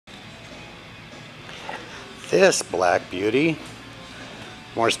This black beauty,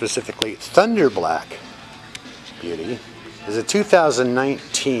 more specifically Thunder Black beauty, is a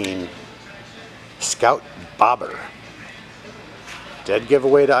 2019 Scout Bobber. Dead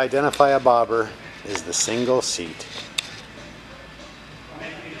giveaway to identify a bobber is the single seat.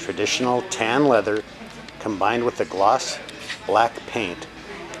 Traditional tan leather combined with the gloss black paint.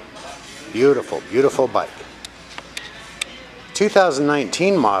 Beautiful, beautiful bike.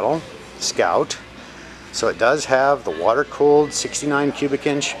 2019 model Scout, so it does have the water-cooled 69 cubic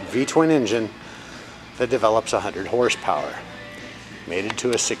inch V-twin engine that develops 100 horsepower. Mated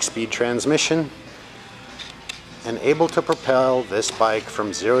to a 6-speed transmission and able to propel this bike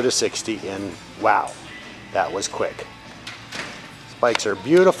from 0 to 60 in, wow, that was quick. These bikes are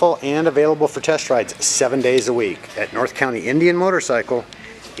beautiful and available for test rides 7 days a week at North County Indian Motorcycle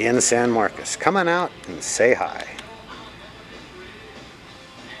in San Marcos. Come on out and say hi.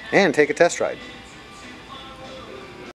 And take a test ride.